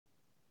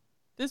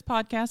This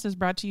podcast is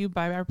brought to you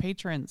by our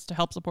patrons. To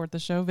help support the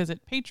show,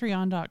 visit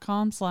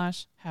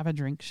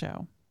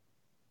patreon.com/haveadrinkshow.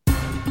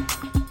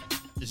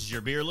 This is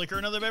your beer, liquor,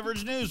 and other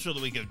beverage news for the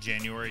week of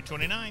January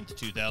 29th,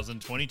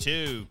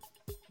 2022.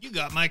 You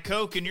got my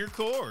Coke and your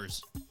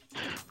Coors.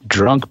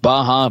 Drunk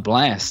Baja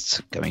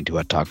Blasts coming to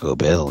a Taco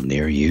Bell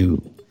near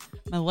you.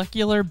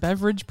 Molecular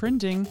beverage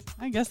printing.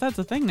 I guess that's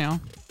a thing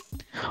now.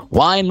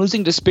 Wine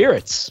losing to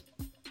spirits.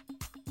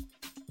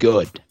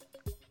 Good.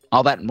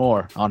 All that and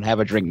more on Have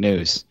a Drink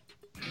News.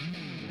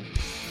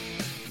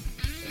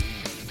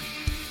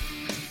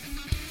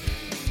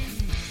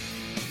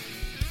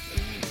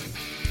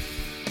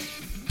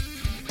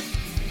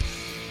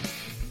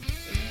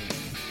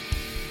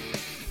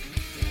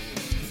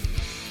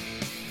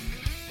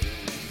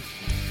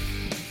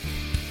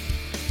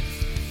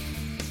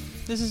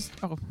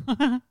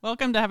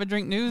 Welcome to Have a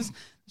Drink News, the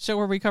show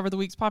where we cover the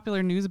week's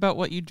popular news about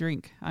what you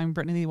drink. I'm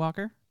Brittany Lee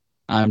Walker.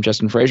 I'm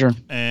Justin Frazier.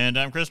 And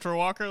I'm Christopher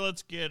Walker.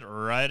 Let's get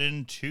right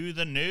into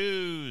the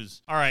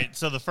news. All right,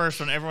 so the first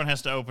one, everyone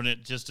has to open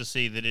it just to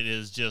see that it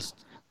is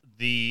just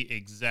the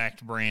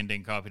exact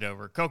branding copied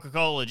over.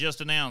 Coca-Cola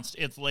just announced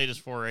its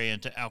latest foray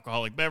into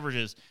alcoholic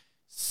beverages,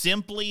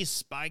 Simply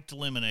Spiked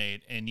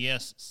Lemonade. And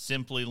yes,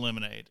 Simply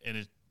Lemonade. And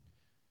it's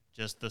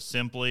just the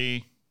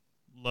Simply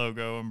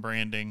logo and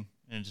branding.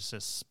 And it just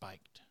says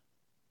spiked.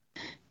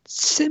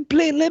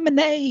 Simply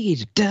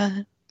lemonade. Da,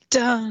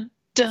 da,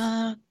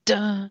 da,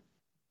 da.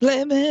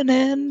 Lemon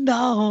and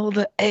all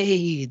the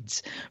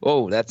AIDS.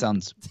 Oh, that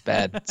sounds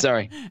bad.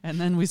 Sorry.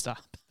 And then we stop.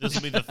 This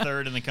will be the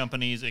third in the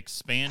company's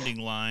expanding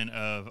line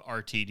of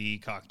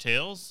RTD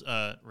cocktails,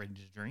 ready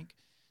to drink.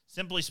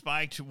 Simply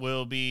Spiked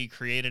will be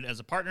created as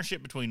a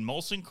partnership between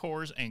Molson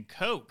Coors and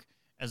Coke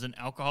as an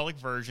alcoholic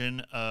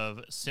version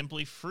of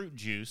Simply Fruit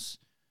Juice.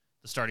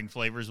 The starting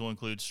flavors will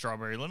include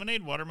strawberry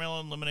lemonade,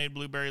 watermelon lemonade,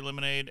 blueberry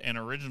lemonade, and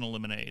original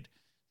lemonade.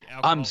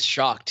 I'm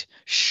shocked.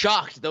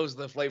 Shocked those are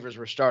the flavors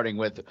we're starting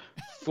with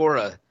for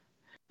a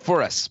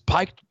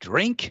spiked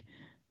drink?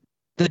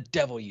 The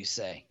devil you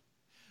say.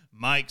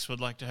 Mike's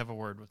would like to have a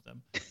word with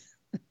them.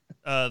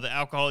 The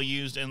alcohol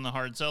used in the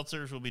hard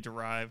seltzers will be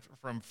derived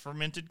from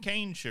fermented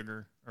cane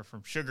sugar, or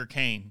from sugar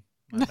cane.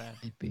 My bad.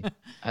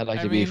 I'd like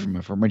to be from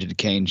a fermented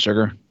cane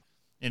sugar.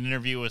 In an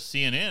interview with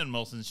CNN,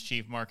 Molson's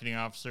chief marketing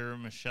officer,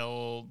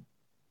 Michelle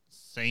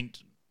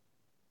Saint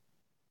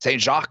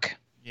Jacques.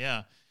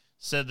 Yeah.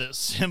 Said that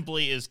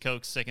Simply is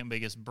Coke's second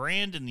biggest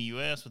brand in the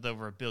U.S. with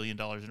over $1 billion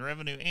in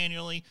revenue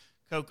annually.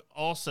 Coke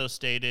also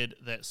stated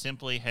that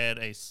Simply had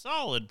a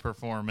solid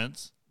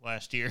performance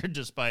last year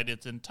despite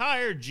its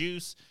entire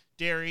juice,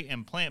 dairy,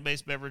 and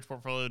plant-based beverage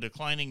portfolio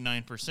declining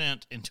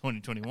 9% in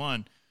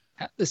 2021.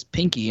 How did this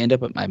pinky end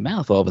up at my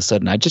mouth all of a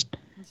sudden? I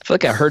feel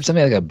like I heard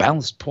something like a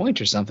balanced point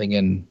or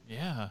something.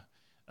 Yeah.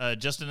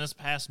 Just in this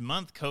past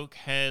month, Coke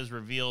has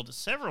revealed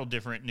several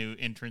different new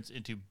entrants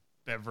into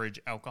beverage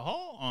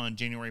alcohol. On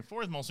January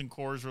 4th, Molson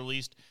Coors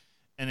released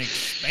an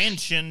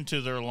expansion to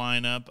their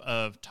lineup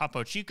of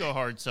Topo Chico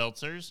hard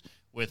seltzers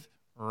with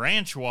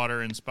ranch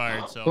water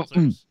inspired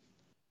seltzers.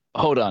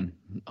 Hold on.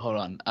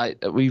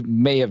 We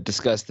may have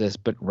discussed this,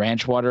 but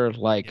ranch water,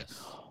 like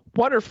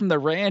water from the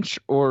ranch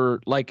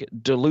or like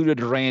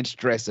diluted ranch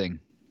dressing?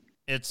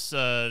 It's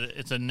a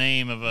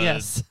name of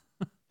a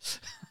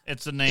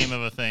It's a name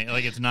of a thing.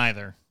 Like it's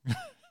neither.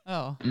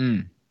 Oh.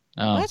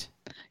 Oh. What?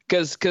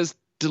 Because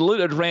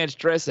diluted ranch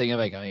dressing,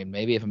 I mean,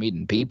 maybe if I'm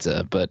eating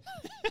pizza, but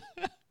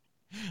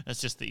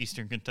that's just the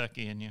Eastern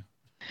Kentucky in you.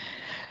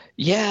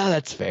 Yeah,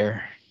 that's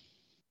fair.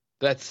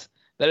 That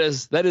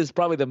is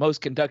probably the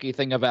most Kentucky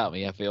thing about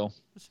me, I feel.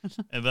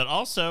 But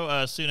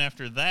also, soon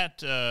after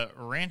that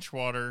ranch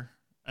water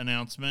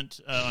announcement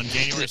on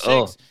January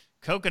 6th,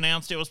 Coke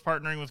announced it was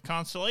partnering with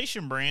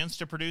Constellation Brands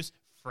to produce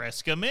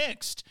Fresca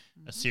Mixed,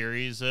 a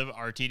series of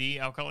RTD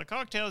alcoholic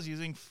cocktails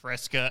using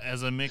Fresca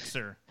as a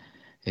mixer.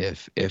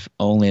 If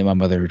only my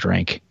mother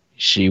drank,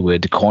 she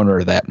would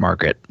corner that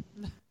market.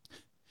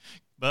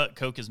 But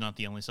Coke is not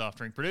the only soft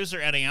drink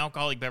producer adding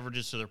alcoholic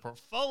beverages to their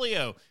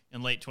portfolio.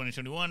 In late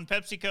 2021,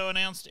 PepsiCo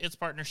announced its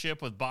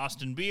partnership with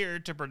Boston Beer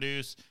to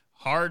produce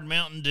Hard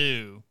Mountain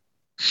Dew.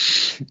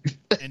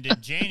 And in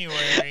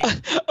January...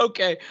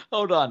 Okay,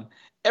 hold on.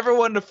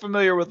 Everyone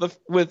familiar with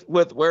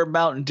where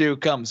Mountain Dew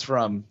comes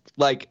from,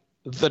 like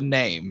the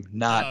name,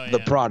 not the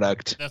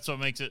product. That's what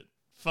makes it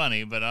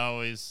funny, but I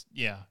always,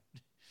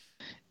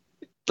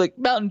 like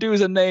Mountain Dew is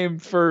a name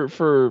for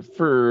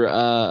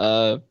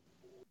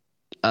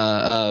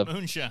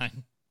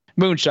moonshine.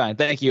 Moonshine.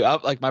 Thank you.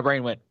 My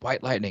brain went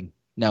White Lightning.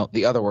 No,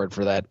 the other word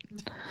for that.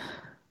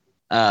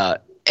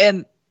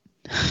 And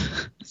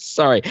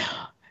sorry,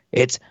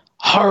 it's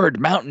Hard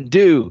Mountain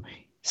Dew.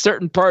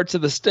 Certain parts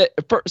of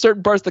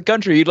the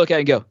country, you'd look at it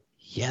and go,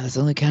 "Yeah, that's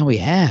the only kind we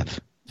have."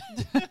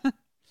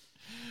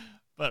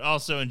 But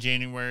also in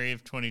January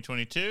of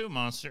 2022,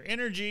 Monster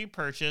Energy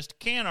purchased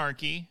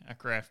Canarchy, a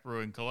craft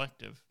brewing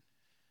collective.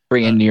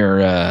 Bring in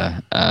your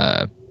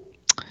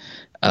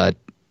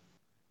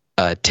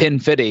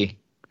 1050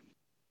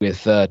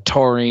 with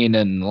taurine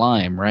and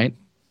lime, right?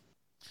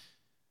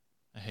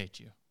 I hate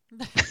you.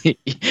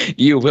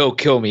 You will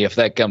kill me if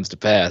that comes to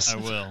pass. I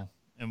will,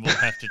 and we'll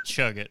have to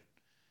chug it.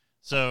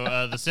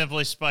 So the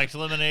Simply Spiked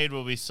lemonade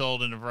will be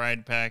sold in a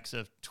variety packs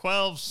of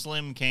 12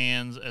 slim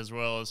cans as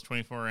well as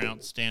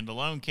 24-ounce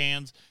standalone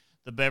cans.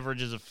 The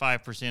beverage is a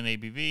 5%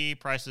 ABV.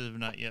 Prices have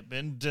not yet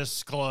been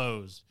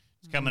disclosed.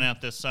 It's coming out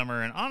this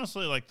summer, and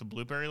honestly, like the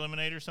blueberry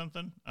lemonade or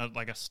something,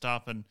 like a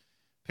stop and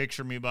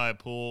picture me by a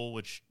pool,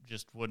 which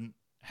just wouldn't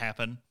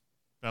happen.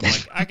 I'm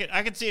like,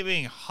 I could see it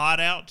being hot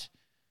out,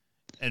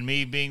 and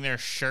me being there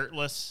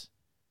shirtless,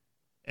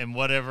 and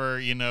whatever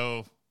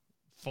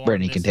form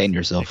Brittany, this contain is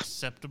yourself.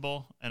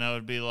 acceptable, and I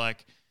would be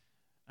like,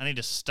 I need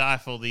to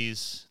stifle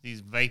these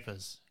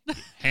vapors.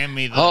 Hand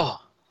me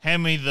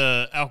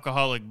the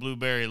alcoholic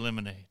blueberry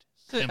lemonade.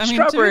 I mean,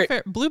 Strawberry- to be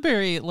fair,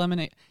 blueberry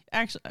lemonade.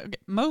 Actually, okay,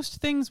 most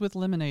things with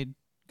lemonade,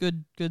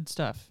 good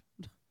stuff.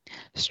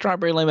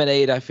 Strawberry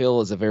lemonade, I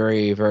feel, is a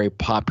very, very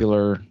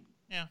popular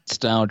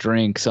style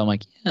drink. So I'm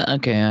like, yeah,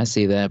 okay, I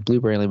see that.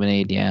 Blueberry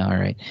lemonade, yeah, all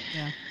right.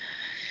 Yeah.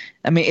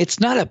 I mean, it's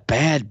not a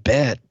bad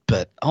bet,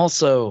 but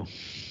also,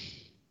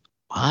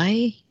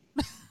 why?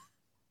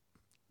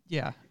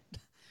 Yeah.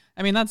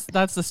 I mean, that's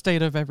the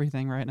state of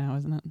everything right now,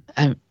 isn't it?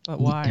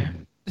 But why?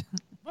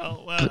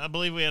 Well, I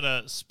believe we had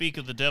a speak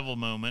of the devil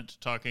moment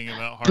talking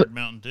about hard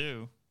Mountain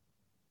Dew.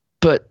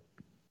 But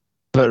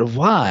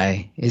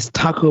why is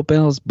Taco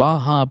Bell's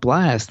Baja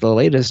Blast the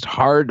latest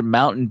hard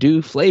Mountain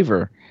Dew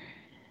flavor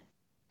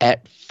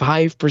at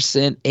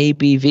 5%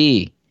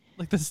 ABV?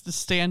 Like this the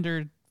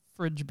standard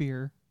fridge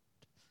beer.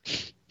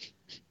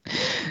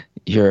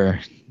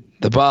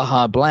 The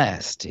Baja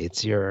Blast.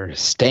 It's your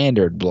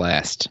standard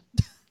blast.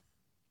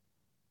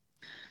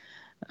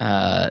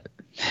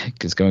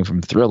 Because going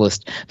from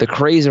Thrillist, the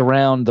craze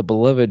around the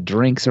beloved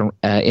drinks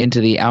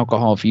into the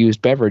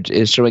alcohol-fused beverage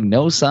is showing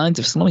no signs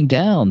of slowing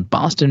down.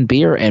 Boston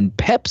Beer and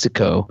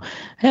PepsiCo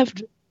have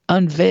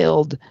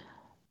unveiled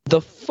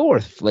the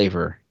fourth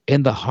flavor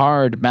in the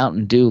hard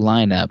Mountain Dew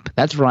lineup.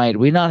 That's right,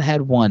 we not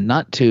had one,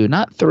 not two,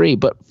 not three,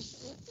 but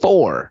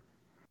four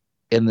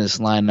in this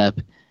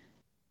lineup,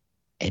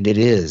 and it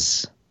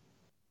is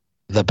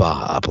the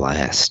Baja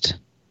Blast.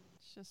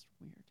 It's just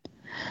weird.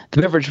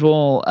 The beverage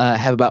will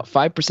have about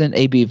 5%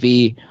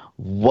 ABV,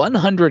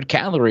 100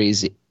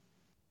 calories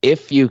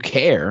if you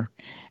care.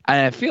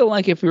 And I feel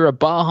like if you're a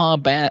Baja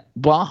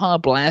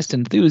Blast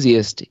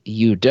enthusiast,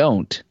 you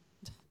don't.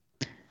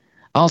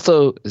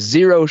 Also,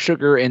 0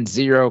 sugar and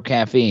 0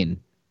 caffeine.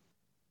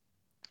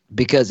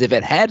 Because if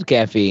it had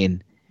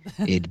caffeine,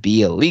 it'd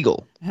be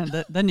illegal.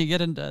 And then you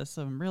get into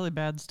some really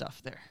bad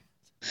stuff there.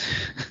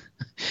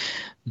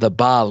 The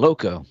Ba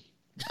Loco.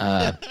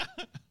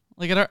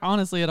 Like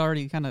honestly, it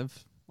already kind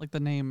of like the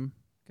name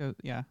goes.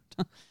 Yeah.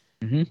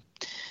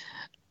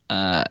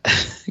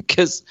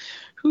 Because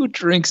who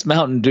drinks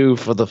Mountain Dew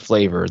for the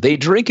flavor? They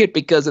drink it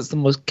because it's the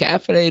most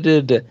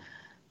caffeinated,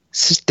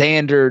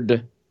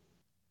 standard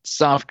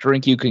soft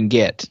drink you can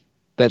get.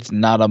 That's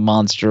not a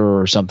Monster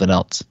or something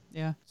else.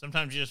 Yeah.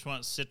 Sometimes you just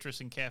want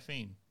citrus and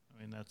caffeine.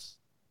 I mean, that's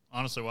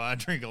honestly why I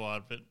drink a lot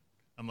of it.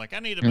 I'm like, I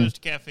need a boost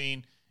of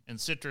caffeine, and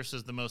citrus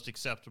is the most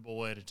acceptable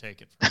way to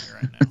take it for me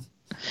right now.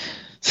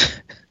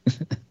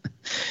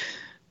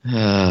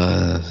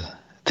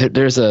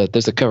 There's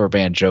a cover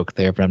band joke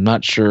there, but I'm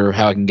not sure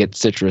how I can get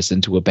Citrus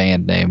into a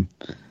band name.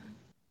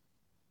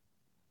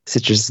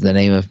 Citrus is the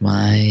name of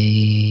my...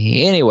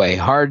 Anyway,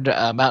 hard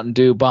Mountain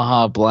Dew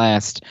Baja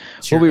Blast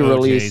It's will be your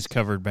released... OJ's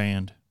covered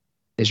band.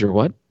 Is your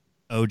what?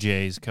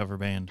 OJ's cover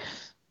band.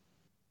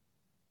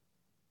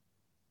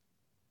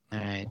 All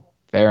right,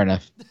 fair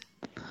enough.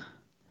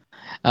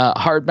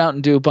 Hard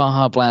Mountain Dew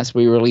Baja Blast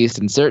will be released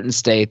in certain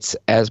states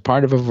as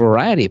part of a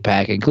variety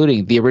pack,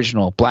 including the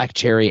original black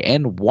cherry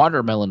and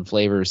watermelon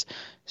flavors,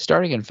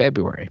 starting in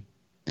February.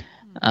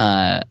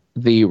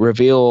 The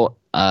reveal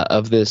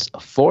of this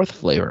fourth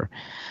flavor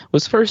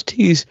was first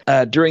teased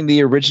during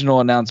the original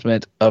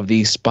announcement of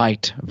the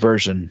spiked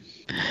version.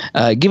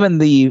 Given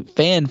the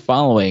fan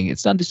following,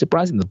 it's not too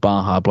surprising that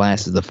Baja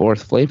Blast is the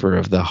fourth flavor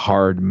of the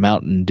hard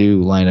Mountain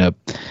Dew lineup.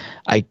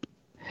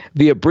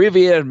 The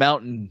abbreviated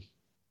mountain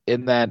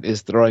in that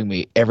is throwing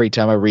me every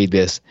time I read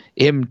this.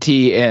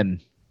 MTN.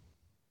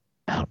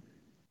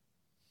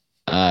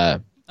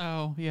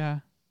 Oh yeah.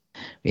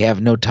 We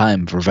have no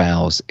time for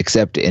vowels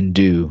except in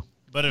do.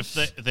 But if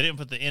they didn't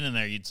put the N in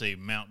there, you'd say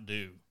Mount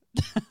Dew.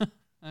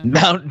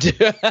 Mountain Dew.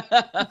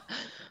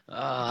 I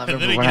And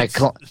remember when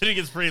then it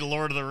gets pretty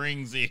Lord of the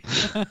Ringsy.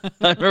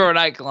 I remember when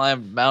I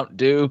climbed Mount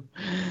Dew.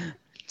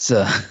 It's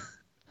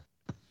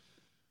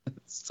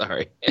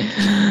sorry.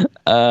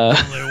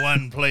 Only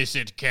one place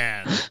it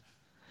can.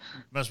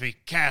 Must be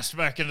cast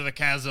back into the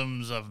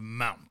chasms of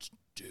Mount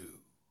Dew.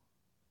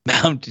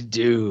 Mount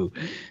Dew.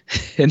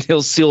 And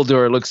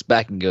Isildur looks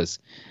back and goes,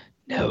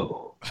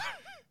 no.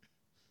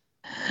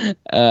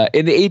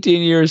 In the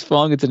 18 years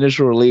following its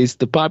initial release,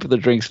 the popular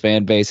drinks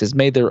fan base has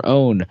made their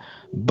own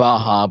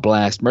Baja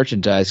Blast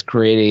merchandise,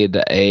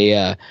 created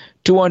a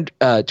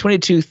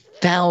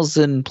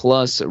 22,000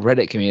 plus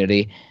Reddit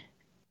community,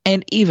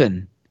 and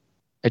even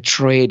a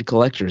trade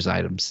collector's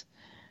items.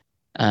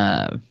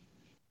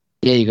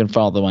 Yeah, you can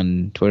follow them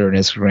on Twitter and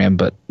Instagram,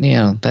 but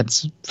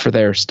that's for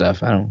their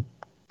stuff.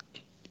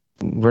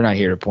 We're not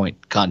here to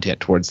point content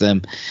towards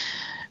them.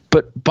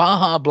 But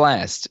Baja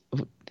Blast,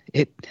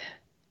 it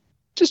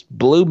just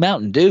blue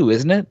Mountain Dew,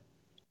 isn't it?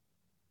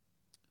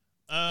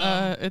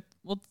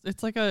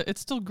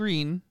 It's still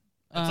green.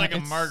 It's like a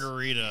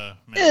margarita.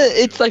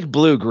 It's like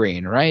blue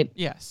green, right?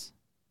 Yes.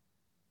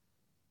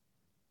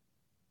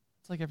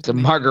 It's like it's a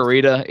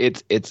margarita.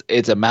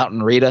 It's a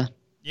Mountain Rita.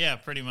 Yeah,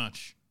 pretty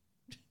much.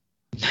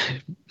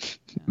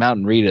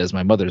 Mountain Rita is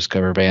my mother's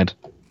cover band.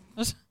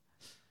 But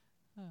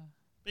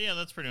yeah,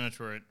 that's pretty much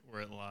where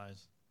it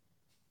lies.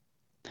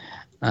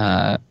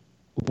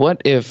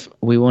 What if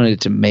we wanted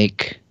to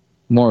make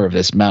more of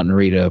this Mountain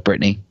Rita,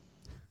 Brittany?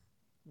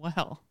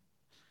 Well,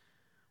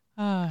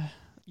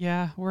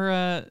 yeah,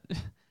 we're.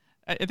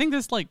 I think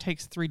this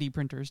takes 3D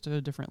printers to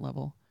a different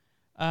level.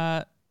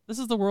 This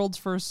is the world's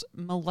first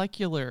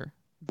molecular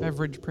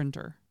beverage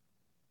printer.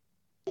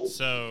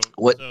 So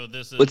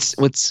this is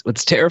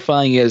what's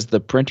terrifying is the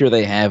printer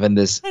they have in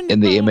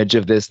the image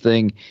of this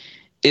thing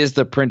is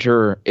the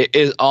printer. It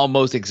is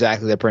almost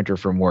exactly the printer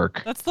from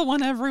work. That's the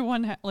one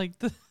everyone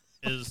the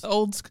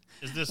old.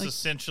 Is this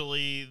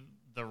essentially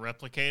the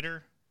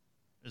replicator?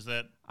 Is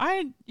that?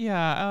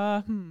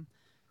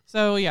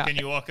 So yeah. Can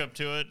you walk up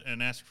to it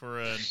and ask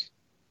for a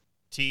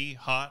tea,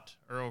 hot,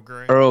 Earl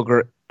Grey?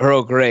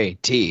 Earl Grey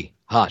tea,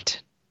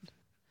 hot.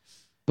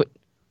 What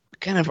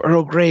kind of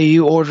Earl Grey are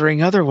you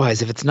ordering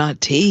otherwise if it's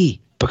not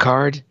tea,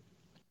 Picard?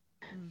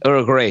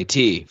 Earl Grey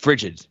tea,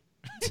 frigid.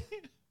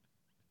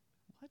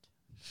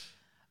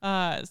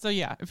 What? So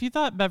yeah, if you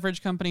thought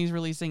beverage companies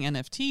releasing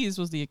NFTs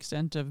was the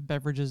extent of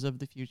beverages of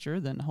the future,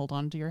 then hold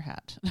on to your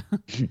hat.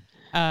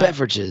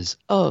 Beverages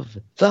of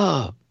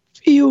the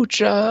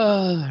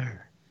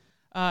future.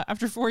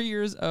 After 4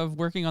 years of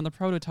working on the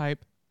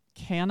prototype,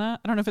 Canna,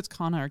 I don't know if it's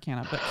Kana or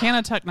Canna, but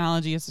Canna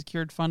Technology has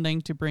secured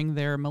funding to bring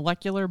their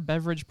molecular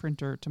beverage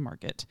printer to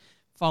market,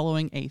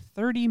 following a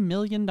 $30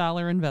 million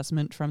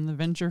investment from the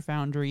venture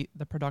foundry,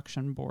 the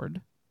Production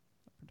Board.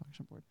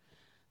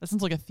 That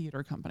sounds like a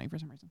theater company for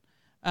some reason.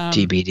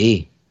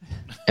 TBD.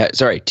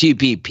 Sorry,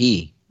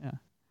 TBP. Yeah.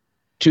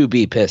 To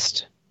be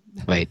pissed.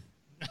 Wait.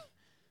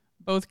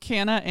 Both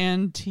Canna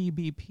and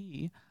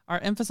TBP are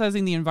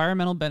emphasizing the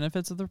environmental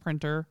benefits of the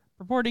printer,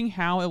 purporting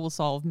how it will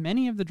solve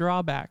many of the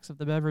drawbacks of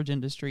the beverage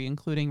industry,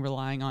 including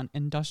relying on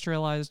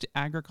industrialized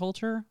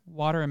agriculture,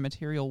 water and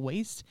material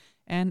waste,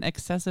 and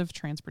excessive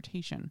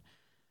transportation.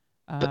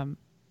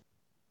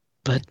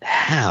 But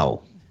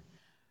how?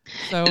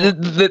 So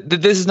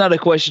this is not a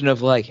question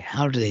of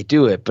how do they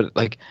do it, but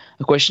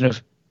a question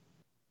of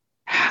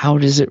how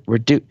does it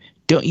reduce?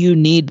 Don't you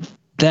need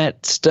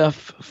that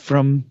stuff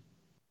from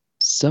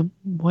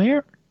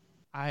somewhere?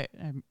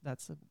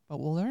 That's what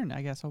we'll learn,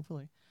 I guess,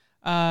 hopefully.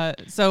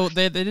 So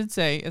they did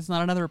say it's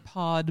not another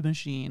pod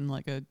machine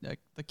like the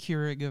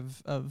Keurig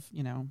of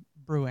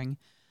brewing.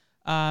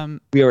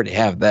 We already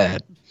have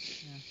that.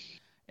 Yeah.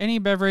 Any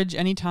beverage,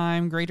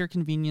 anytime, greater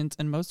convenience,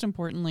 and most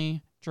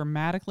importantly,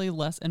 dramatically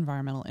less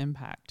environmental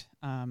impact.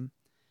 And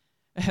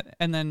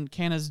then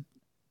Canna's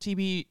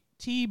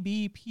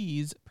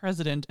TBP's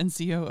president and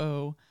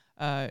COO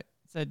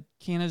said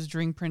Canna's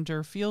drink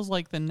printer feels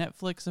like the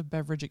Netflix of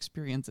beverage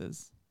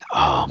experiences.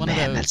 Oh,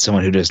 man, that's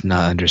someone who does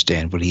not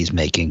understand what he's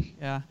making.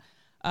 Yeah.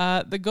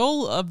 The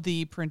goal of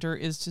the printer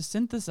is to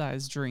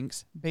synthesize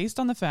drinks based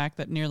on the fact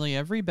that nearly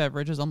every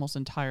beverage is almost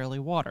entirely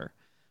water.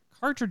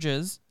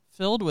 Cartridges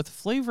filled with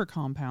flavor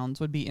compounds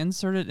would be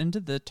inserted into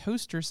the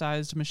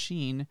toaster-sized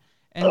machine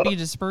and be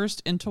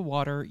dispersed into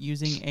water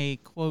using a,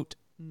 quote,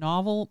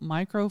 novel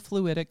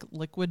microfluidic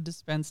liquid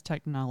dispense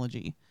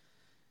technology.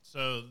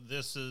 So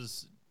this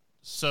is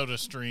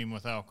SodaStream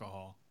with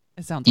alcohol.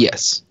 It sounds like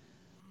yes.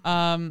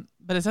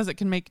 But it says it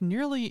can make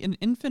nearly an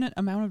infinite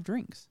amount of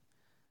drinks.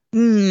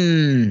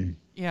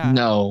 Yeah.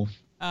 No.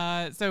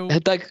 So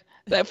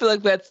I feel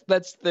like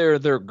that's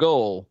their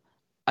goal.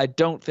 I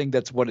don't think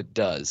that's what it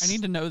does. I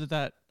need to know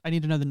that. I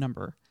need to know the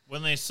number.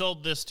 When they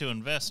sold this to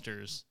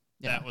investors,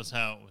 that was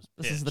how it was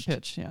pitched. This is the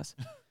pitch, yes.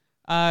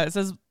 It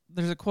says,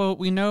 there's a quote,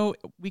 "We know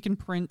we can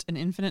print an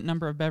infinite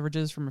number of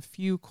beverages from a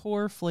few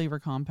core flavor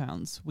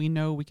compounds. We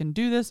know we can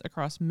do this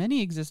across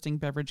many existing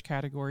beverage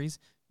categories: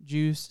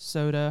 juice,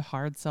 soda,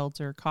 hard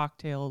seltzer,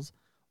 cocktails,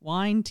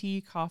 wine,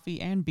 tea, coffee,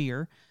 and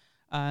beer.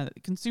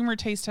 Consumer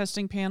taste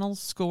testing panels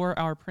score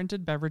our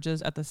printed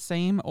beverages at the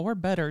same or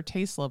better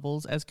taste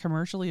levels as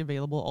commercially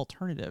available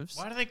alternatives."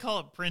 Why do they call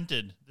it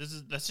printed?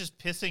 That's just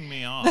pissing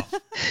me off.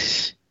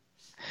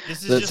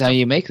 That's how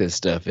you make this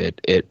stuff.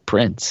 It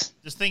prints.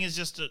 This thing is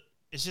just a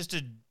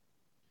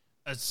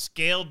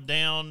scaled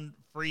down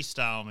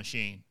freestyle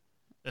machine.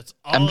 That's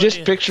all. I'm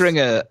picturing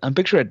a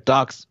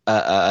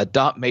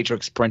dot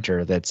matrix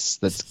printer that's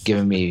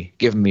giving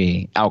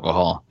me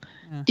alcohol.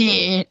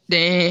 Yeah.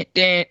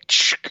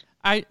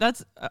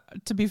 That's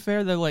to be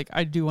fair though,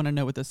 I do want to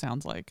know what this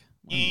sounds like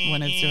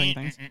when it's doing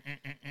things.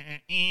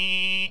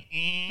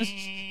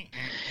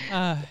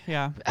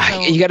 Yeah.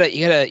 So, you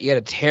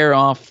gotta tear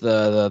off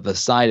the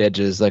side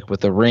edges with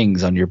the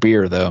rings on your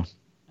beer though.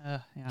 Yeah,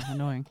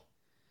 annoying.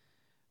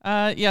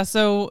 Yeah,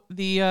 so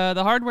the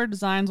hardware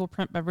designs will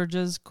print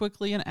beverages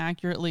quickly and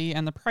accurately,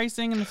 and the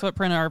pricing and the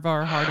footprint of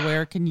our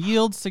hardware can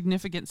yield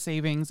significant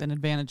savings and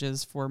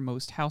advantages for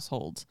most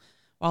households.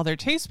 While their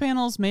taste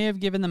panels may have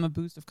given them a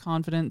boost of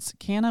confidence,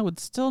 Canna would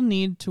still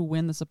need to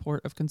win the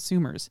support of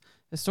consumers.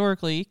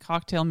 Historically,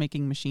 cocktail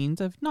making machines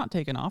have not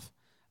taken off.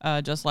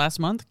 Just last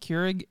month,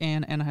 Keurig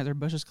and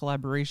Anheuser-Busch's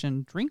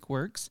collaboration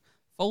DrinkWorks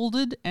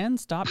folded and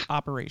stopped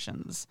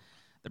operations.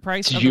 The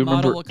price of the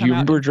model will come out. Do you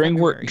remember in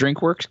February.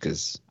 DrinkWorks?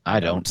 Because I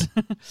don't.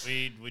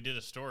 We did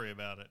a story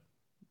about it.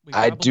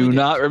 I do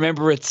not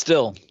remember it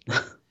still.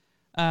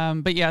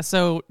 But yeah,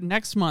 so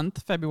next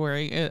month,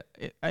 February,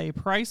 a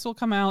price will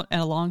come out and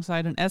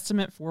alongside an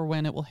estimate for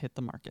when it will hit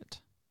the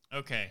market.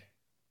 Okay.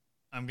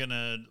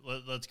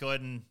 Let's go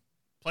ahead and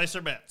place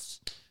our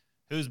bets.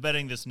 Who's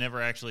betting this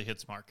never actually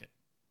hits market?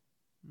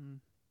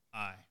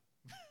 I.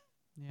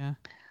 Yeah.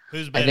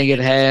 Who's I betting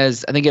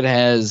think it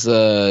has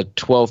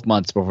 12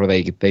 months before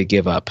they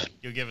give up.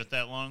 You'll give it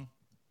that long?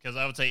 Because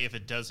I would say if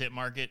it does hit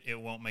market, it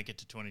won't make it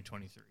to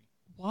 2023.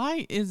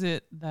 Why is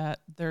it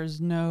that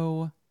there's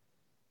no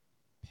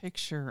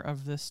picture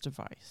of this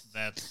device?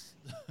 That's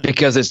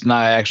because it's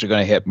not actually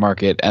going to hit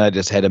market, and I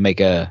just had to make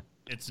a.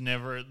 It's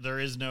never. There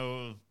is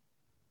no.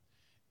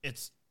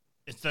 It's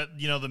that,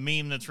 the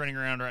meme that's running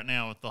around right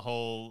now with the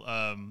whole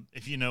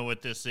if you know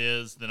what this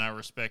is, then I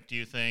respect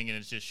you thing, and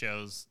it just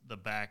shows the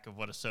back of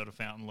what a soda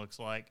fountain looks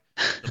like.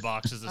 The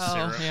boxes of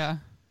syrup. Yeah.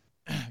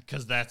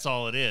 Because that's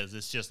all it is.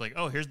 It's just like,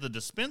 oh, here's the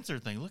dispenser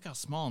thing. Look how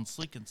small and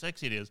sleek and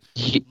sexy it is.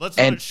 Let's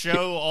not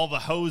show all the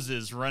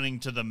hoses running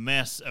to the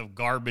mess of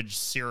garbage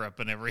syrup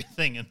and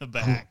everything in the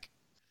back.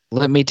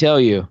 Let me tell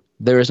you,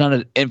 there is not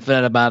an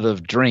infinite amount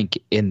of drink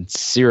in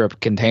syrup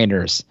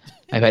containers.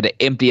 I've had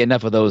to empty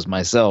enough of those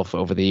myself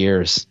over the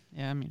years.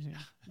 Yeah, me too.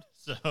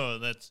 So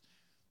it's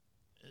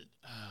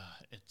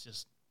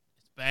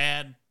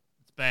bad.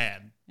 It's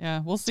bad.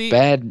 Yeah, we'll see.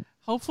 Bad.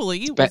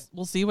 Hopefully,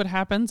 we'll see what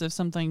happens if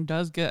something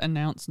does get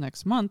announced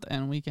next month,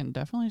 and we can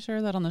definitely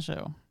share that on the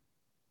show.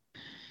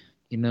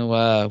 You know,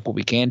 what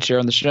we can share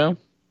on the show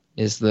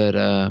is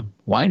that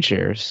wine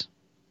shares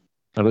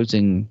are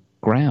losing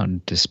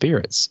ground to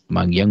spirits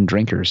among young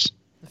drinkers.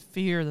 The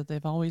fear that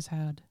they've always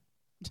had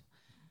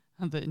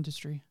of the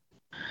industry.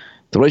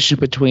 The relationship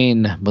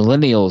between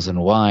millennials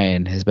and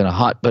wine has been a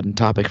hot-button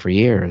topic for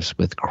years,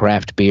 with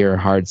craft beer,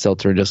 hard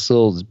seltzer,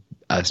 distilled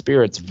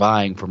spirits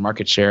vying for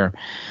market share.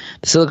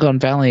 The Silicon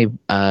Valley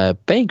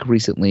Bank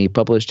recently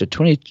published a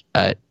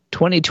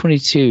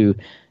 2022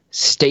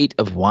 State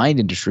of Wine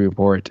Industry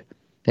report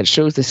that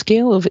shows the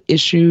scale of the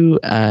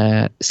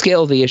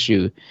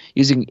issue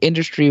using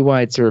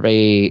industry-wide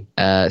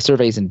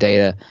surveys and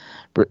data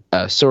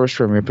sourced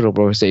from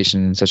reputable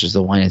organizations such as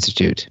the Wine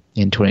Institute.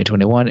 In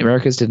 2021,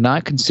 Americans did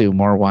not consume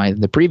more wine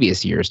than the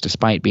previous years,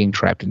 despite being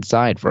trapped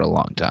inside for a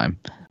long time.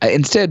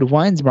 Instead,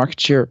 wine's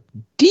market share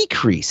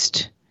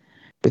decreased,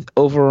 with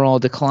overall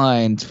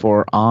declines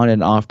for on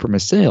and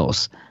off-premise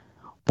sales.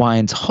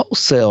 Wine's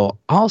wholesale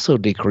also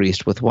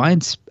decreased,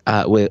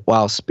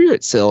 while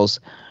spirit sales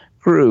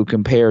grew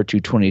compared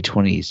to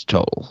 2020's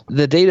total.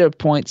 The data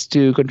points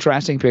to a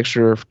contrasting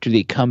picture to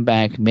the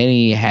comeback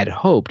many had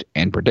hoped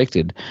and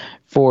predicted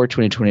for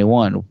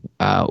 2021,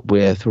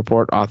 with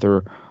report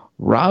author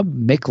Rob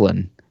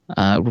Micklin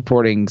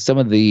reporting some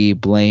of the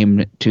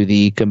blame to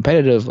the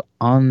competitive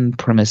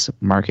on-premise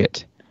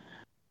market.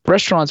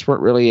 Restaurants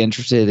weren't really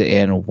interested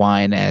in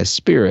wine as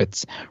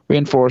spirits,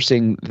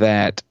 reinforcing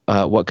that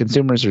what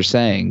consumers are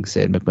saying,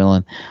 said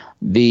Macmillan.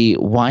 The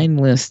wine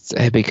lists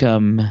have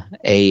become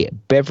a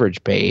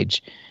beverage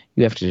page.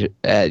 You have to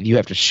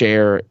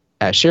share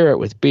it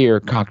with beer,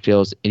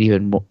 cocktails,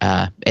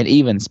 and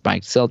even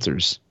spiked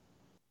seltzers.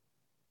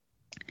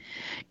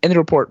 In the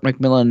report,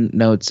 Macmillan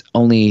notes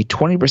only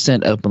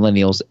 20% of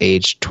millennials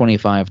aged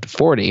 25 to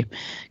 40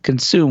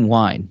 consume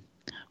wine,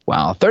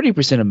 while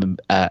 30% of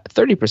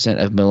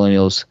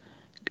millennials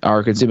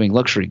are consuming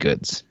luxury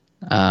goods.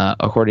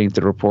 According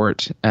to the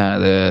report,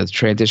 the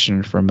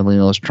transition from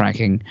millennials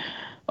tracking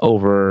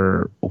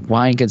over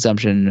wine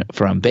consumption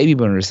from baby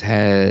boomers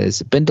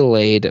has been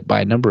delayed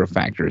by a number of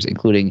factors,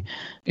 including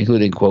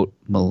quote,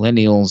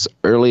 millennials'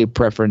 early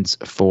preference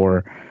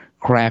for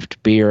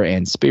craft beer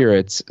and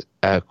spirits,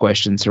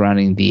 questions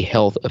surrounding the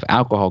health of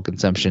alcohol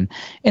consumption,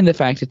 and the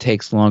fact it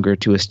takes longer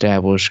to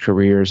establish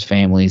careers,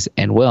 families,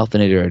 and wealth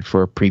than it did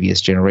for previous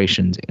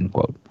generations, end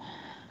quote.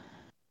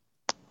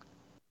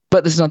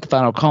 But this is not the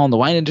final call in the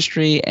wine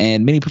industry,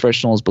 and many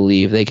professionals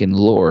believe they can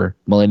lure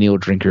millennial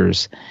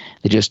drinkers.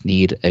 They just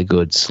need a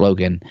good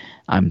slogan.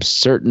 I'm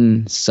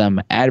certain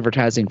some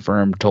advertising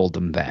firm told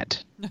them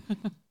that.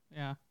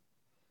 Yeah.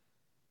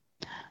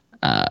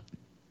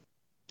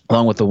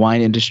 Along with the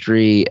wine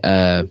industry,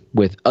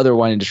 with other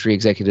wine industry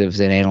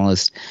executives and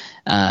analysts,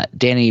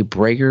 Danny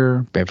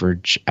Brager,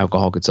 Beverage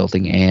Alcohol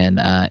Consulting, and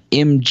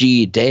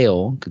M.G.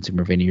 Dale,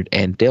 Consumer Vineyard,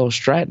 and Dale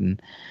Stratton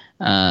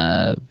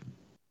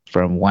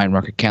from Wine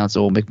Market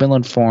Council,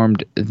 Macmillan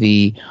formed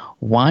the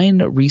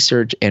Wine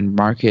Research and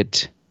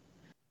Market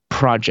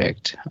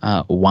Project,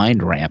 Wine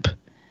Ramp.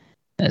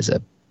 That is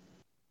a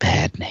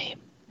bad name.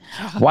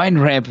 Wine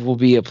Ramp will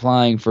be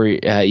applying for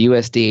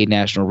USDA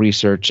National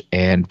Research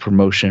and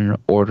Promotion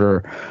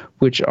Order,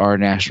 which are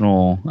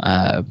national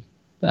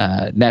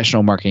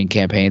marketing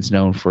campaigns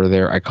known for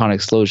their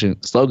iconic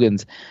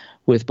slogans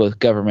with both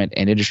government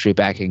and industry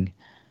backing.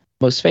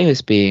 Most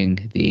famous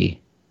being the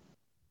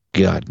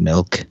God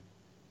Milk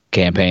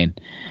campaign.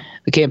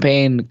 The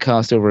campaign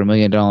cost over $1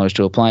 million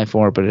to apply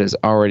for, but it has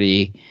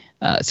already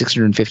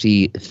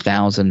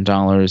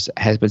 $650,000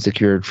 has been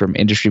secured from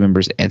industry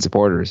members and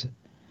supporters.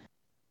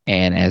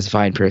 And as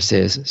VinePair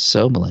says,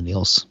 so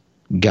millennials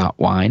got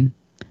wine?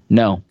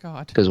 No,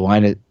 God. because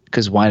wine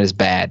is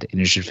bad, and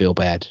you should feel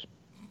bad.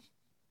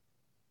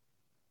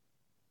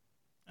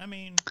 I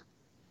mean,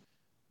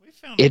 we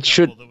found It a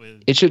should- couple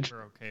that it should-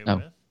 we're okay oh.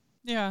 with.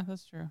 Yeah,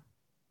 that's true.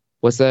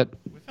 What's that?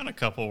 We found a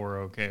couple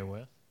we're okay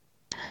with.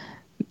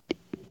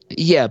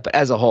 Yeah, but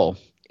as a whole,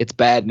 it's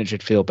bad and it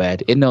should feel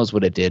bad. It knows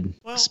what it did.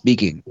 Well-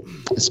 Speaking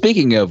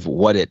of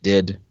what it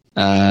did,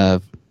 I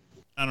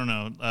don't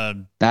know.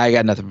 I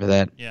got nothing for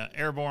that. Yeah,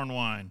 airborne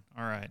wine.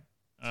 All right.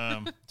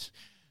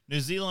 New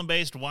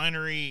Zealand-based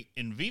winery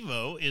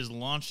Invivo is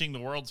launching the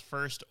world's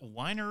first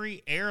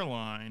winery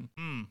airline.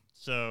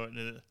 So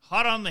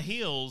hot on the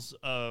heels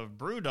of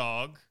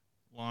BrewDog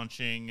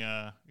launching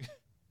the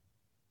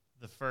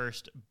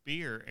first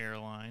beer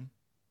airline,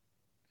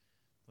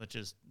 which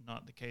is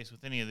not the case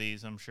with any of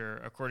these, I'm sure.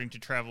 According to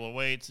Travel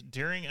Awaits,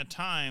 during a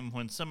time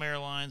when some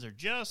airlines are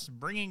just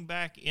bringing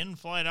back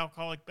in-flight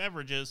alcoholic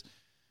beverages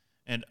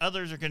and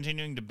others are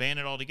continuing to ban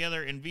it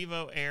altogether,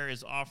 Invivo Air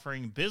is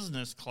offering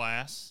business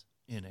class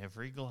in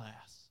every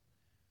glass.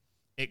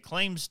 It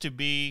claims to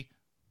be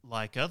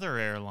like other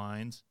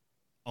airlines,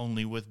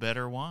 only with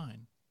better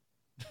wine.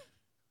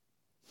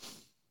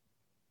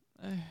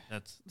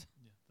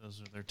 Those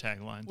are their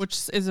taglines.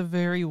 Which is a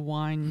very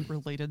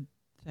wine-related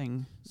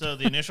thing. So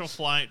the initial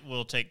flight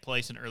will take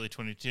place in early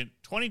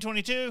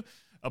 2022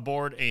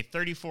 aboard a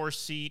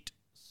 34-seat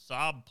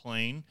Saab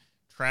plane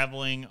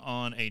traveling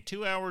on a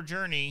 2-hour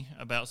journey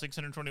about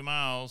 620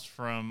 miles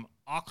from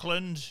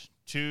Auckland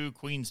to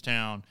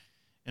Queenstown.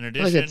 In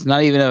addition, Like it's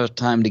not even enough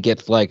time to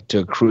get like to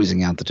a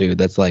cruising altitude.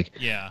 That's like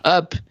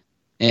up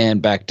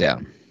and back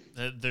down.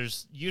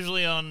 There's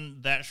usually on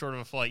that short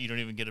of a flight, you don't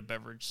even get a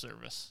beverage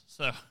service.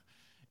 So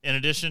in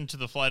addition to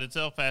the flight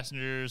itself,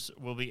 passengers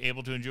will be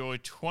able to enjoy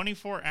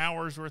 24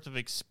 hours worth of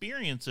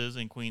experiences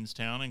in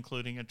Queenstown,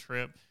 including a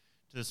trip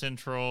to the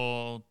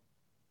central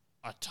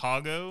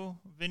Otago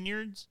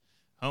vineyards,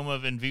 home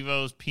of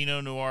Invivo's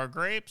Pinot Noir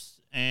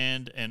grapes,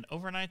 and an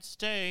overnight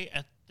stay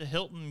at the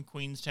Hilton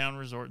Queenstown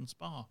Resort and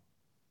Spa.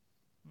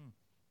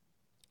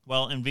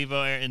 Well,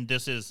 Invivo Air, and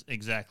this is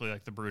exactly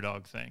like the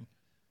BrewDog thing.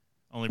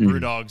 Only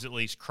BrewDogs at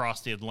least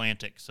crossed the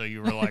Atlantic, so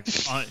you were like,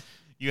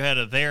 you had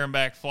a there and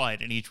back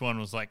flight, and each one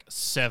was like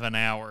 7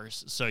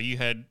 hours, so you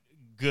had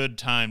good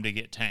time to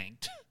get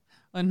tanked.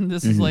 And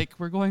this is like,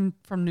 we're going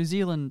from New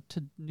Zealand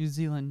to New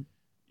Zealand.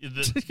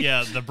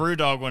 The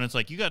BrewDog one, it's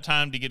like, you got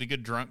time to get a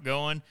good drunk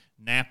going,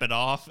 nap it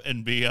off,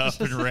 and be up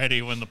and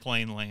ready when the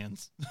plane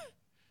lands.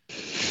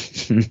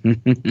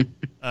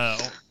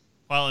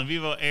 While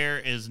Invivo Air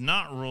is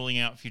not ruling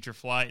out future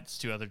flights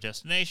to other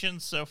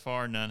destinations, so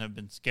far none have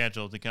been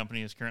scheduled. The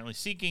company is currently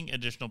seeking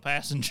additional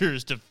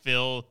passengers to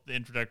fill the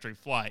introductory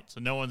flight,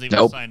 so no one's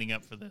even signing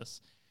up for this.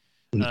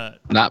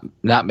 Not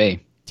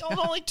me. It's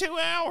only 2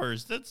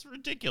 hours. That's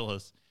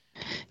ridiculous.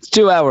 It's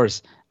 2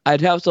 hours.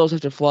 I'd also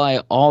have to fly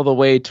all the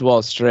way to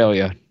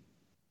Australia.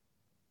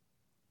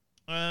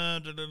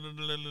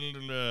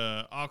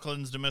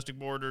 Auckland's domestic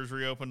borders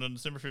reopened on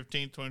December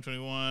 15th,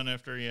 2021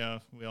 after,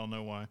 we all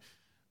know why.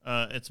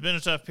 It's been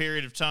a tough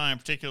period of time,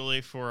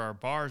 particularly for our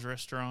bars,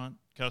 restaurant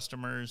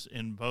customers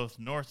in both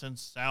North and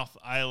South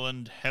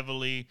Island,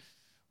 heavily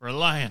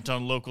reliant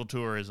on local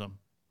tourism,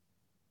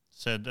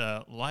 said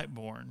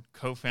Lightborn,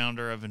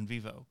 co-founder of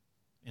Invivo,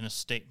 in a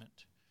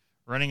statement.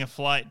 Running a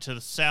flight to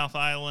the South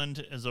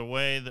Island is a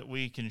way that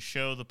we can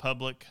show the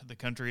public the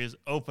country is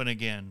open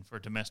again for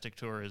domestic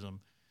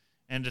tourism,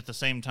 and at the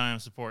same time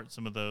support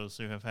some of those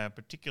who have had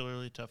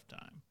particularly tough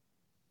time.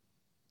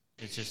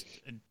 It's just...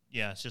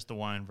 it's just the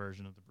wine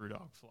version of the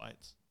BrewDog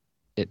flights.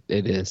 It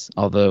is,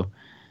 although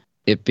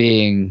it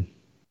being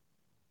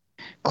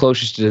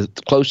close-ish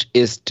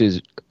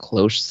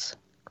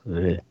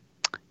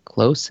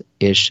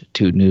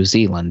to New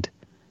Zealand.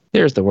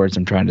 There's the words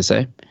I'm trying to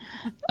say.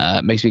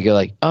 Makes me go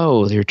like,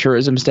 oh, their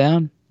tourism's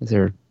down? Is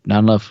there not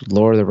enough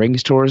Lord of the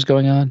Rings tours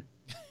going on?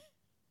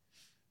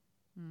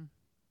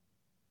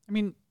 I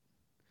mean,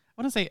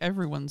 I want to say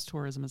everyone's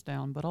tourism is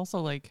down, but also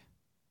like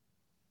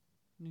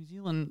New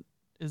Zealand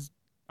is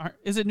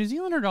it New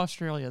Zealand or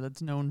Australia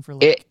that's known for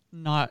like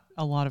not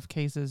a lot of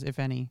cases, if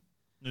any?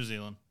 New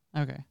Zealand.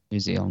 Okay. New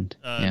Zealand.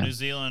 New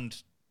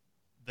Zealand,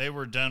 they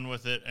were done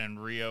with it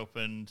and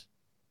reopened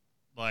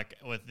like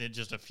within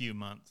just a few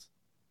months.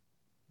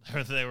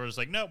 They were just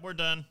like, nope, we're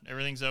done.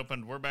 Everything's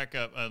opened. We're back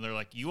up. They're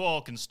like, you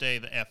all can stay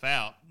the F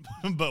out,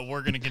 but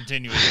we're going to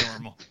continue as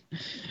normal.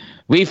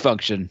 We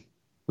function.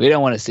 We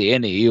don't want to see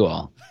any of you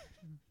all.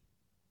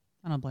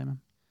 I don't blame him.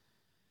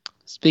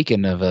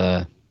 Speaking of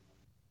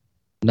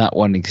not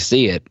wanting to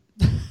see it.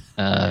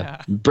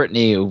 Yeah.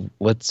 Brittany,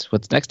 what's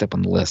next up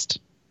on the list?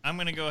 I'm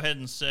going to go ahead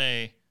and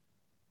say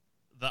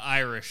the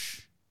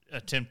Irish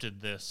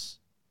attempted this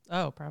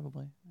Oh,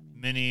 probably.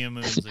 many a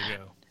moons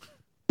ago.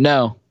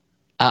 No,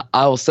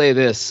 I will say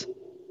this: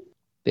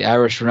 the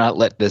Irish will not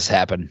let this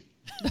happen.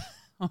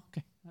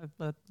 Okay.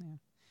 But, yeah.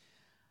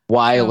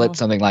 Why So- let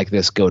something like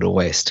this go to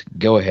waste?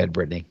 Go ahead,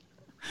 Brittany.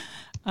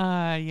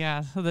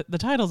 Yeah. So the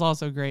title's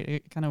also great.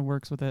 It kind of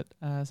works with it.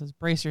 It says,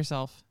 "Brace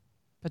yourself,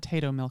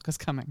 potato milk is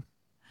coming."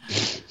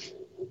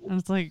 And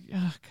it's like,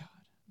 oh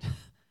god.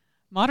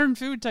 Modern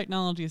food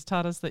technology has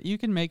taught us that you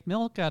can make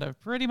milk out of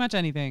pretty much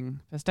anything: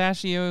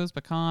 pistachios,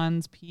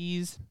 pecans,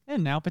 peas,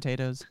 and now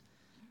potatoes.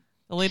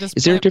 The latest.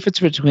 Is there a difference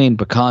between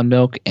pecan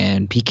milk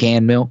and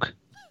pecan milk?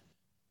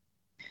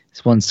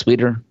 Is one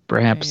sweeter,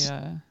 perhaps?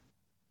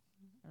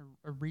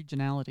 a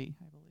regionality,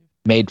 I believe.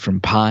 Made from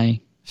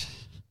pie?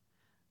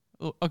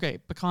 Oh, okay,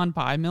 pecan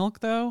pie milk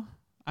though.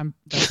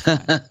 That's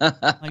fine.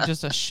 Like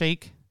just a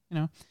shake, you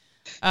know.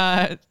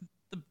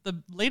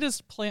 The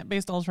latest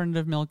plant-based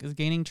alternative milk is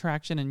gaining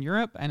traction in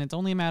Europe, and it's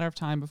only a matter of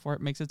time before it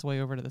makes its way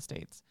over to the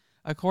States.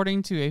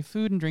 According to a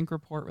food and drink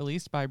report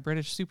released by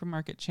British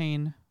supermarket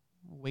chain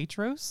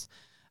Waitrose,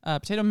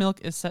 potato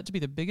milk is set to be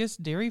the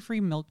biggest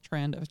dairy-free milk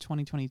trend of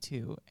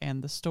 2022,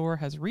 and the store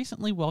has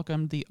recently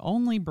welcomed the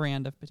only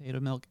brand of potato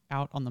milk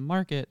out on the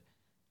market,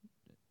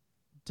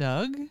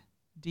 Doug,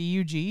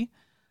 D-U-G,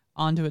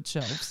 onto its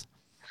shelves.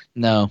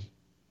 No,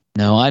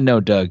 I know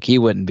Doug. He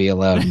wouldn't be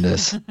allowed in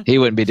this. He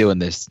wouldn't be doing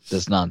this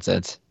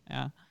nonsense.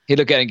 Yeah. He'd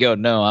look at it and go,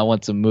 "No, I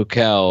want some Moo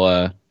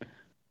Cow."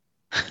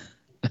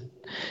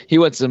 He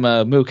wants some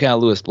Moo Cow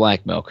Lewis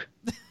Black milk.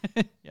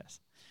 Yes.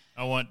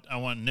 I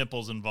want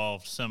nipples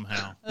involved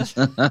somehow.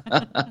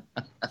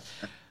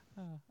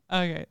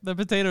 Okay, the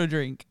potato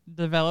drink,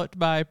 developed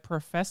by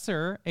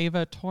Professor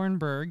Eva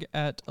Tornberg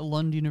at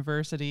Lund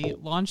University,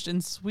 launched in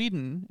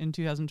Sweden in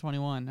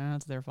 2021. No,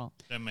 that's their fault.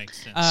 That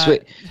makes sense.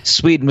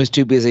 Sweden was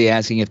too busy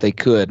asking if they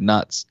could,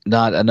 not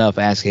enough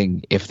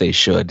asking if they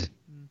should.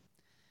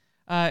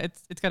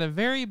 It's got a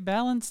very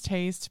balanced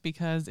taste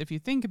because if you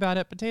think about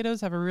it, potatoes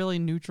have a really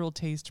neutral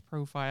taste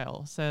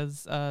profile,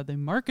 says the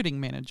marketing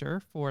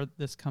manager for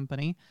this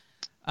company.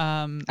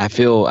 I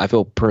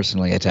feel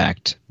personally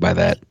attacked by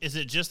that. Is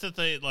it just that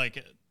they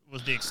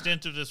was the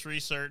extent of this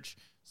research?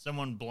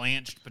 Someone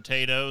blanched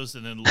potatoes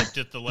and then looked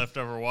at the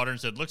leftover water and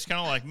said, "Looks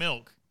kind of like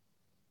milk."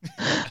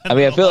 I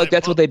mean, I feel like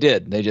that's what they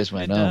did. They just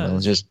went, "Oh,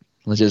 let's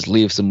just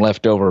leave some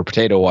leftover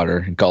potato water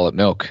and call it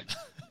milk."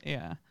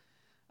 Yeah.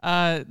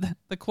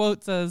 The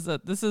quote says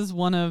that this is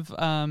one of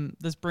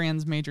this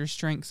brand's major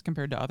strengths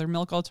compared to other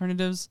milk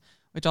alternatives,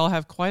 which all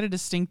have quite a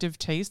distinctive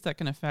taste that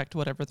can affect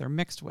whatever they're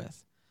mixed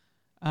with.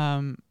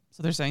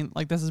 So they're saying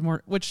like this is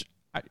more, which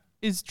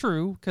is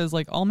true because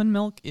like almond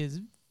milk is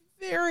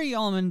very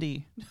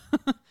almondy.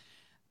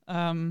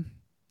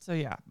 So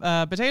yeah,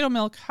 potato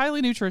milk,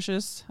 highly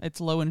nutritious. It's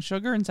low in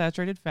sugar and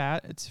saturated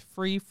fat. It's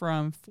free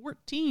from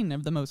 14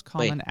 of the most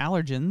common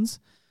allergens.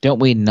 Don't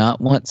we not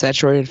want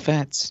saturated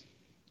fats?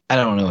 I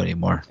don't know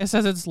anymore. It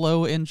says it's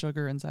low in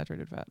sugar and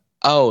saturated fat.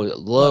 Oh,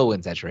 low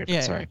in saturated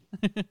fat.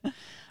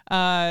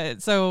 Yeah. Sorry.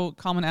 So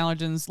common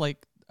allergens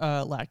like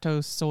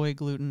lactose, soy,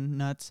 gluten,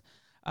 nuts.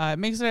 It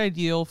makes it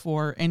ideal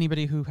for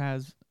anybody who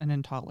has an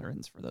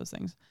intolerance for those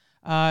things.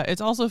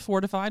 It's also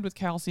fortified with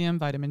calcium,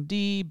 vitamin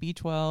D,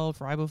 B12,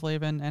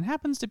 riboflavin, and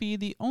happens to be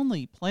the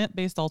only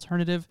plant-based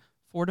alternative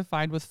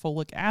fortified with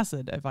folic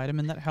acid, a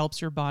vitamin that helps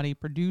your body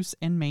produce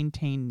and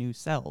maintain new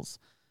cells.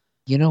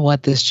 You know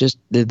what? This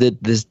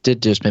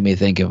did just make me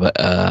think of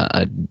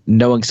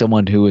knowing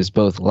someone who is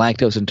both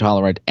lactose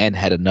intolerant and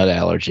had a nut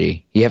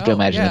allergy. You have to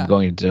imagine them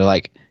going to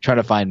like trying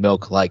to find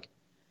milk. Like,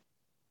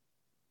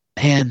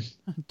 man,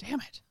 damn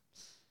it!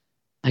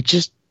 I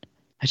just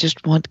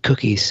want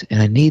cookies,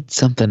 and I need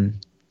something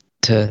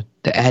to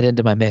add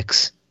into my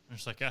mix.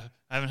 It's like I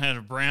haven't had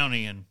a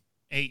brownie in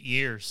 8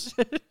 years.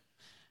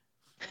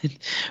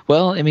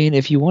 Well, I mean,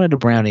 if you wanted a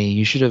brownie,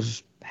 you should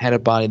have had a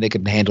body that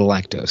could handle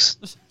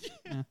lactose.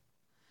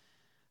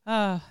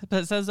 But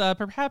it says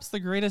perhaps the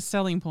greatest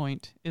selling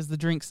point is the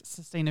drink's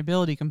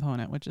sustainability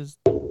component, this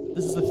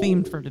is the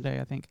theme for today,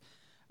 I think.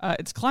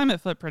 Its climate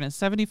footprint is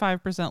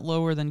 75%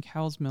 lower than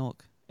cow's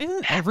milk.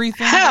 Isn't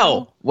everything?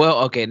 How?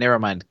 Well, okay, never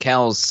mind.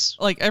 Cows.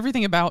 Like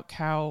everything about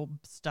cow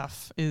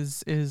stuff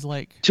is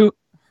like too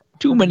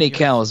many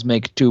cows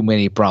make too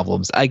many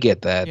problems. I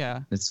get that.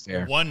 Yeah, it's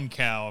fair. One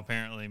cow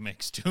apparently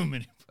makes too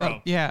many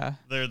problems. Yeah,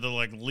 they're the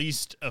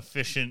least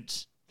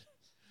efficient.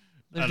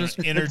 They're just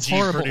energy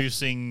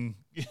producing.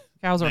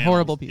 Cows are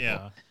horrible people.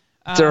 Yeah.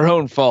 It's their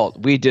own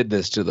fault. We did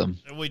this to them.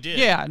 We did.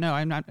 Yeah, no,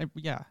 I'm not.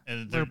 Yeah.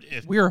 And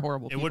we're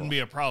horrible people. It wouldn't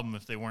be a problem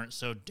if they weren't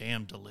so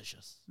damn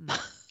delicious.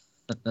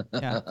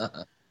 Yeah.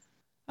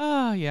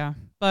 Oh, yeah.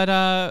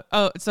 But,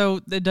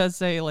 so it does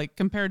say, like,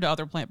 compared to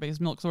other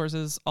plant-based milk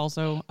sources,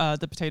 also,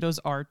 the potatoes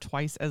are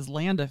twice as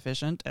land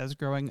efficient as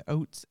growing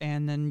oats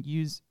and then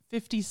use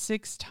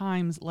 56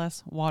 times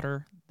less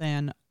water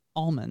than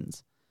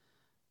almonds.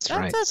 That's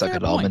right. Suck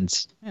at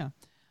almonds. Yeah.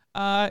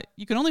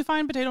 You can only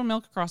find potato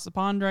milk across the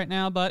pond right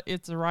now, but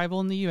its arrival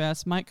in the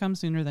U.S. might come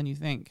sooner than you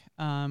think.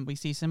 We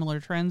see similar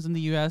trends in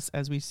the U.S.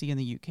 as we see in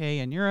the U.K.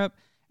 and Europe,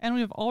 and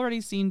we have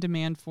already seen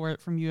demand for it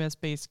from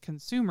U.S.-based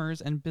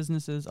consumers and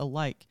businesses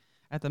alike.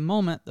 At the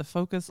moment, the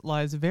focus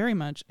lies very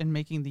much in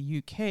making the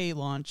UK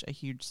launch a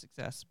huge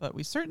success, but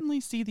we certainly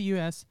see the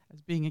US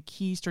as being a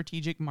key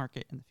strategic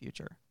market in the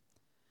future.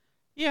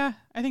 Yeah,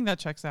 I think that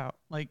checks out.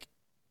 Like,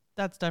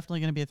 that's definitely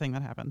going to be a thing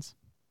that happens.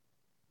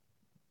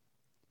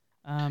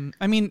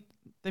 I mean,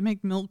 they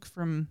make milk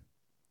from,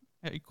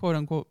 quote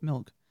unquote,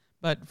 milk,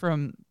 but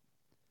from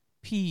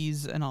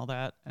peas and all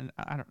that, and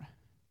I don't know.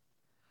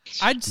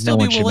 I'd still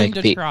be willing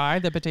to try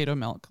the potato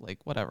milk, like,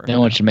 whatever. No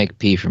one should make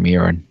pee from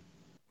urine.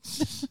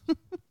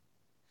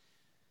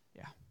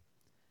 Yeah.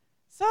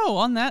 So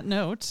on that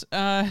note,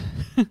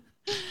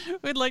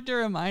 we'd like to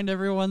remind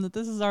everyone that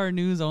this is our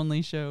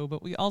news-only show,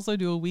 but we also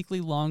do a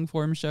weekly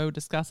long-form show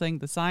discussing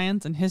the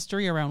science and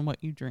history around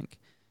what you drink.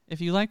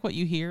 If you like what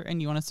you hear and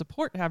you want to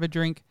support Have a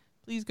Drink,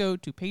 please go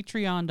to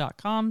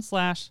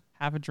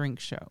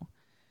patreon.com/haveadrinkshow.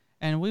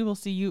 And we will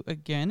see you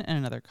again in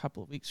another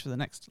couple of weeks for the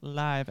next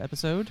live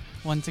episode.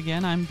 Once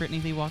again, I'm Brittany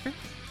Lee Walker.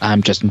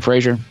 I'm Justin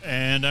Frazier.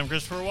 And I'm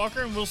Christopher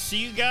Walker, and we'll see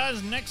you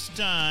guys next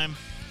time.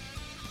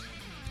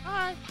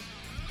 Bye.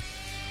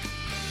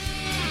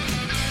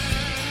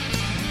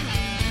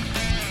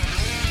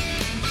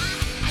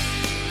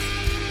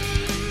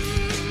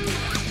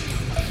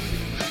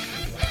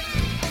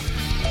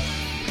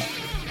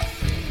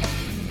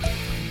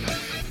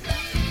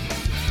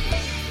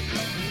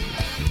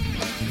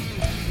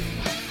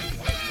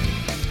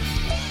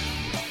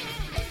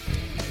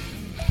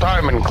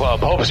 Diamond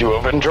Club hopes you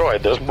have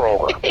enjoyed this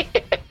program.